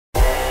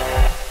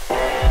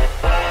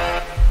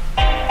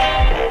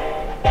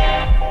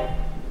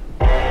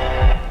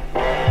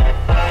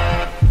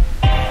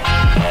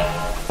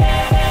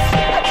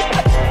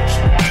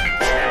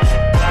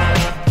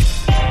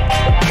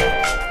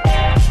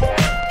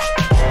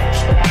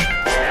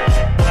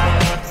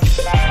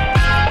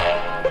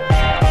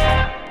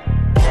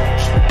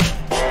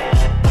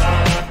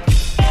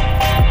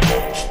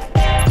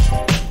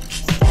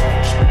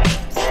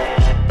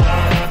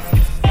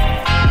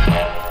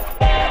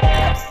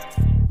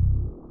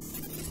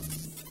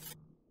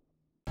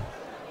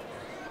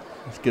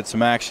get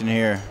some action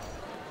here.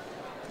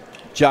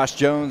 Josh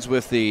Jones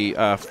with the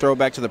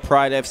throwback to the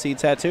Pride FC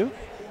tattoo.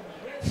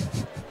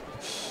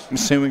 I'm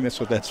assuming that's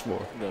what that's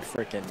for. The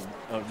freaking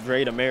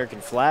Great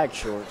American Flag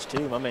shorts,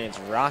 too. My man's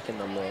rocking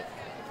the look.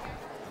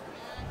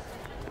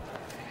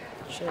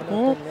 Chin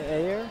up in the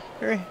air.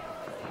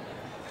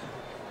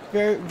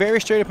 Very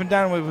straight up and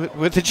down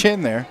with the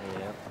chin there.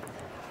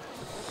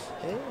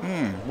 Yeah.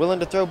 Hey, willing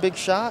to throw big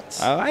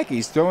shots. I like it.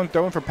 He's throwing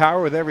for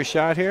power with every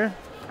shot here.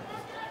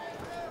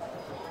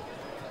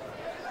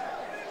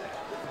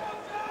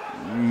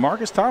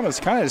 Marcus Thomas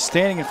kind of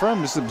standing in front of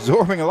him, just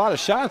absorbing a lot of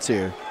shots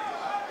here.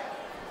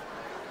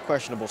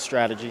 Questionable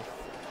strategy.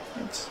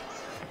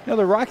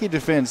 The Rocky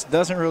defense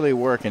doesn't really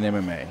work in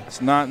MMA.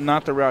 It's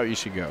not the route you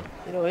should go.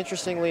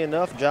 Interestingly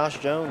enough, Josh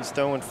Jones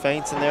throwing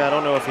feints in there. I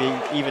don't know if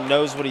he even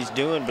knows what he's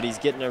doing, but he's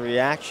getting a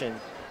reaction,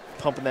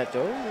 pumping that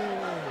door.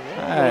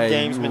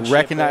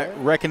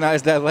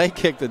 Recognize that leg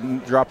kick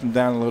that dropped him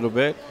down a little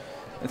bit.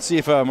 Let's see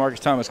if Marcus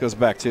Thomas goes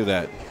back to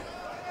that.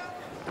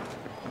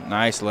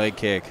 Nice leg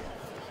kick.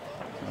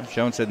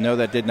 Jones said no,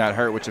 that did not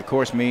hurt, which of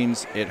course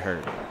means it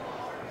hurt.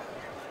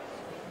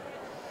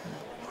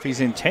 If he's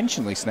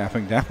intentionally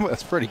snapping down,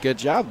 that's a pretty good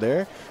job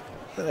there.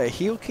 A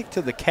heel kick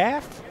to the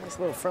calf. Nice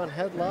little front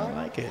headlock. I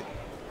like it.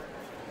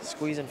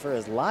 Squeezing for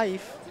his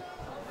life.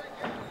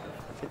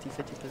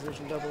 50-50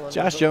 position double.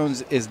 Josh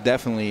Jones is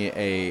definitely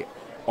a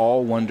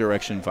all one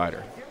direction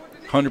fighter.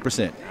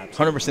 100%.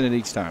 100% at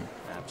each time.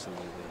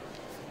 Absolutely.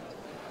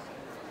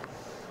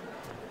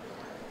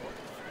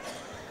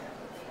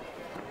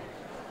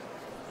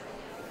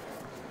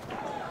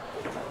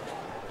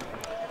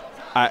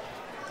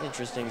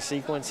 Interesting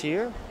sequence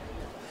here.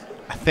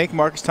 I think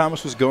Marcus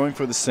Thomas was going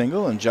for the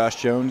single, and Josh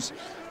Jones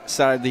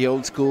decided the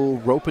old school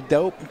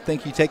rope-a-dope.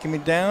 Think you taking me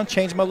down?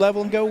 Change my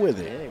level and go with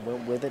it. Yeah, he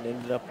went with it,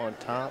 ended up on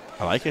top.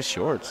 I like his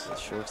shorts.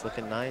 His shorts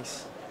looking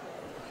nice.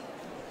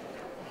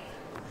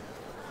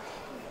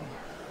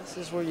 This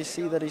is where you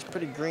see that he's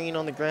pretty green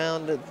on the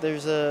ground.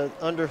 There's a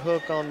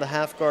underhook on the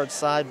half guard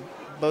side.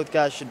 Both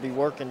guys should be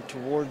working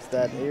towards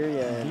that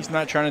area. He's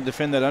not trying to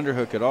defend that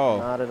underhook at all.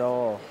 Not at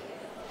all.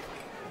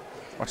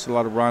 Watched a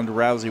lot of Ronda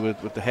Rousey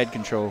with the head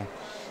control.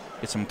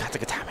 Get some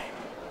katakatame.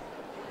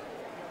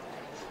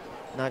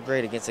 Not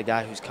great against a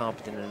guy who's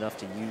competent enough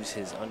to use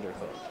his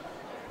underhook.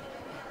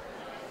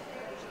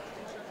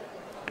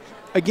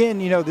 Again,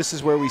 this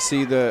is where we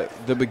see the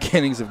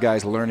beginnings of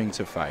guys learning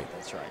to fight.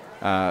 That's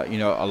right.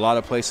 A lot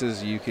of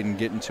places you can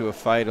get into a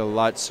fight a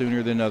lot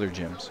sooner than other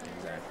gyms.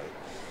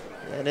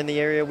 And in the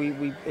area,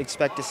 we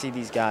expect to see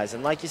these guys.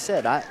 And like you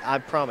said, I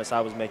promise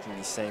I was making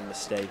these same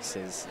mistakes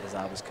as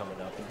I was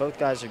coming up. And both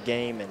guys are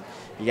game, and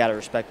you got to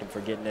respect them for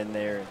getting in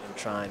there and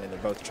trying, and they're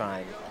both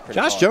trying pretty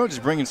Josh hard. Jones is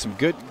bringing some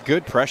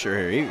good pressure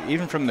here,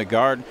 even from the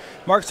guard.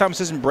 Marcus Thomas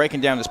isn't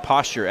breaking down his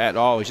posture at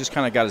all. He's just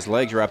kind of got his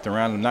legs wrapped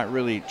around him, not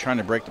really trying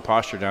to break the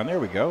posture down. There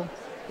we go.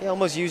 Yeah,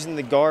 almost using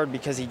the guard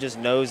because he just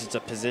knows it's a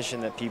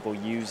position that people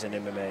use in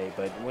MMA.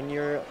 But when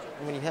you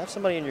have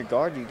somebody in your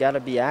guard, you got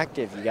to be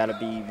active. You got to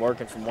be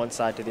working from one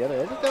side to the other.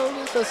 Look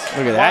at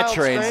that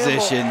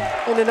transition.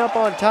 Ending up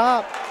on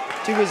top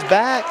to his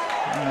back.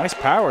 Nice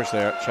power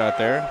shot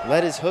there.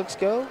 Let his hooks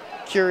go.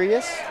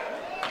 Curious.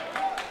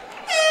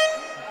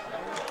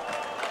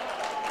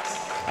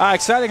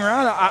 Exciting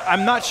round.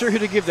 I'm not sure who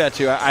to give that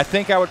to. I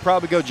think I would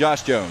probably go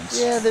Josh Jones.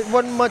 Yeah, there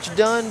wasn't much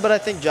done, but I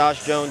think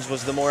Josh Jones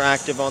was the more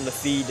active on the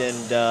feet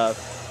and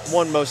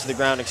won most of the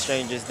ground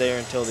exchanges there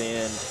until the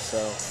end. So,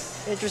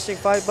 interesting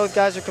fight. Both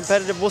guys are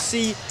competitive. We'll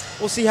see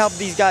how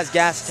these guys'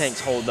 gas tanks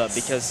hold up,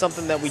 because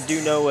something that we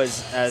do know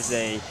as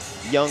a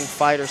young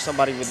fighter,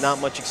 somebody with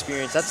not much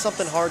experience, that's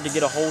something hard to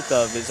get a hold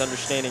of, is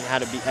understanding how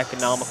to be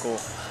economical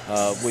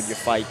with your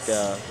fight,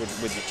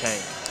 with your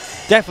tank.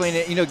 Definitely,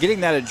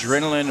 getting that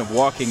adrenaline of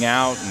walking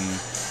out and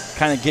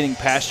kind of getting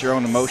past your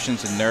own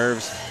emotions and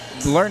nerves,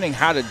 learning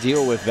how to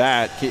deal with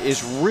that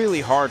is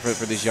really hard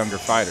for these younger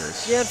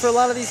fighters. Yeah, and for a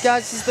lot of these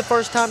guys, this is the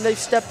first time they've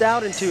stepped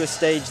out into a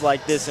stage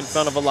like this in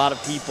front of a lot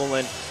of people,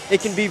 and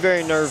it can be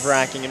very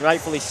nerve-wracking, and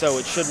rightfully so.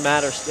 It should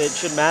matter. It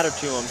should matter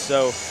to them.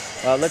 So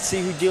let's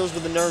see who deals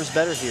with the nerves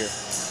better here.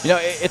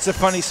 It's a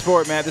funny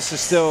sport, man. This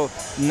is still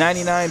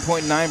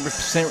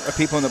 99.9% of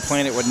people on the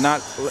planet would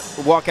not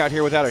walk out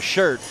here without a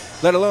shirt,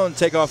 let alone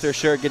take off their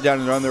shirt, get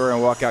down in their underwear,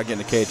 and walk out, get in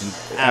the cage, and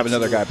have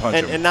another guy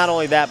punch them. And not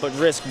only that, but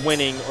risk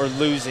winning or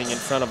losing in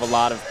front of a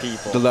lot of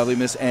people. The lovely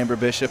Miss Amber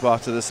Bishop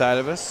off to the side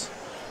of us.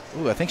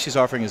 Ooh, I think she's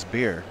offering us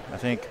beer. I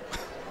think.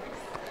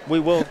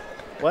 We will.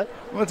 What?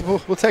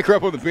 We'll take her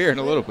up on the beer in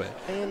a little bit.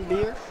 And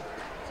beer.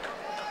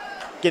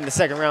 Getting the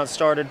second round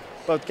started.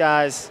 Both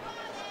guys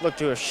look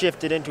to have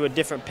shifted into a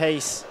different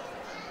pace.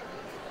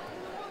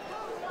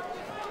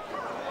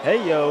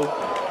 Hey, yo.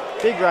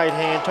 Big right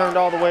hand, turned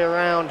all the way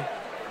around.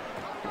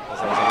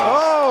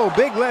 Oh,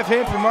 big left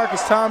hand from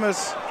Marcus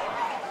Thomas.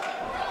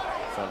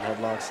 Front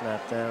headlock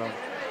snapped down.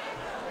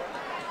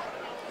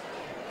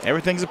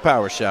 Everything's a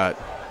power shot.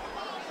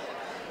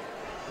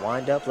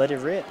 Wind up, let it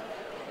rip.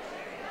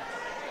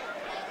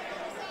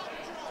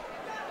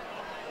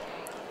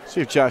 See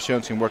if Josh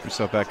Jones can work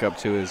himself back up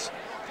to his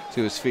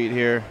feet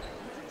here.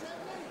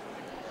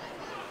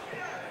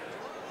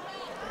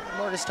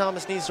 Markus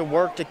Thomas needs to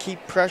work to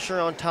keep pressure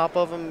on top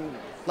of him.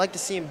 Like to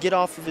see him get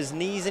off of his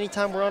knees.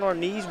 Anytime we're on our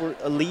knees, we're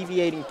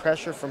alleviating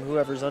pressure from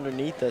whoever's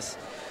underneath us.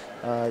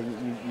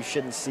 You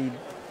shouldn't see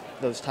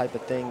those type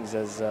of things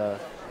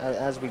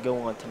as we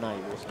go on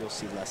tonight. You'll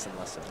see less and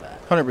less of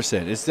that.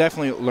 100%. It's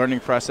definitely a learning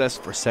process.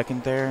 For a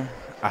second there,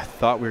 I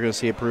thought we were going to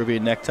see a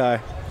Peruvian necktie.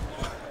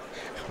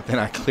 But then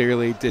I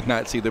clearly did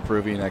not see the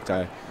Peruvian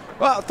necktie.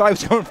 Well, I thought he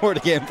was going for it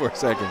again for a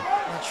second.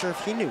 Not sure if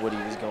he knew what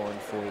he was going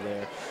for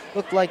there.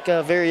 Looked like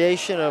a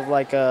variation of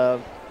like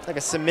a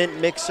cement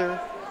mixer.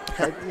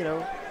 You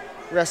know,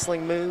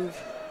 wrestling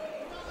move.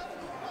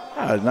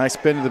 Nice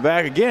spin to the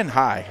back again,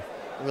 high.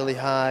 Really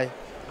high.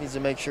 Needs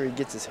to make sure he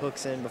gets his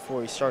hooks in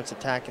before he starts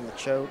attacking the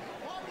choke.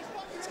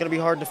 It's going to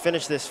be hard to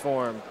finish this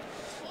for him.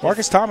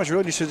 Markus Thomas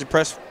really just should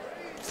press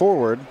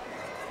forward,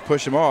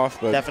 push him off.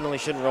 But definitely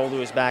shouldn't roll to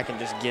his back and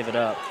just give it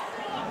up.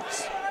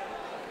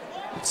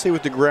 Let's see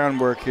what the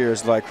groundwork here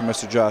is like for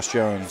Mr. Josh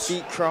Jones.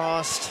 Feet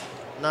crossed,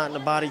 not in a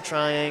body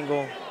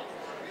triangle.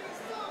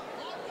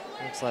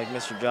 Looks like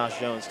Mr. Josh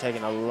Jones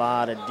taking a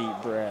lot of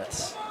deep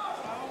breaths.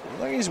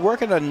 Like he's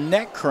working a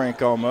neck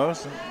crank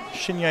almost,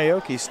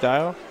 Shinyaoki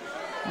style.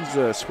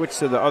 He's switched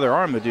to the other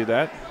arm to do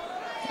that.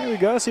 There we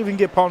go. Let's see if we can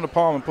get palm to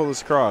palm and pull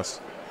this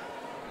across.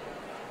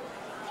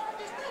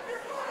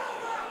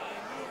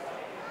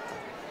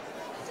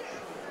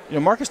 You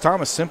know, Markus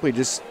Thomas simply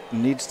just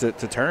needs to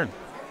turn.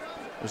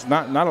 There's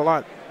not a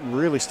lot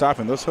really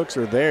stopping. Those hooks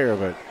are there,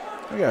 but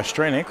we got a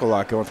straight ankle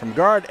lock going from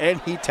guard, and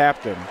he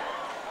tapped him.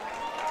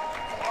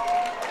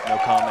 No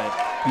comment.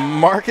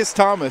 Markus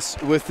Thomas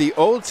with the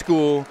old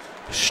school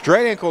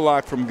straight ankle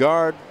lock from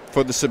guard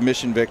for the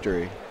submission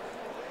victory.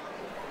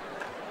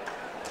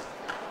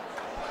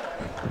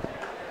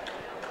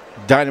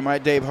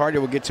 Dynamite Dave Hardy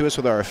will get to us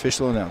with our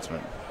official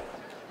announcement.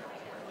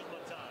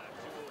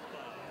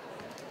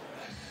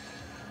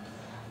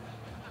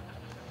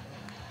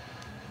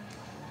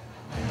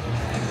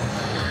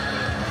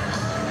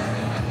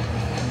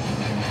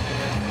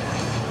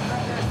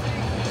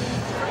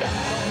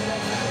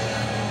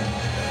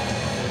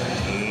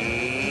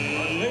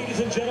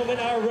 Gentlemen,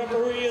 our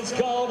referee has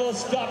called a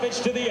stoppage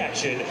to the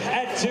action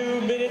at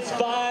 2 minutes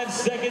 5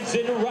 seconds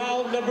in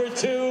round number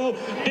 2.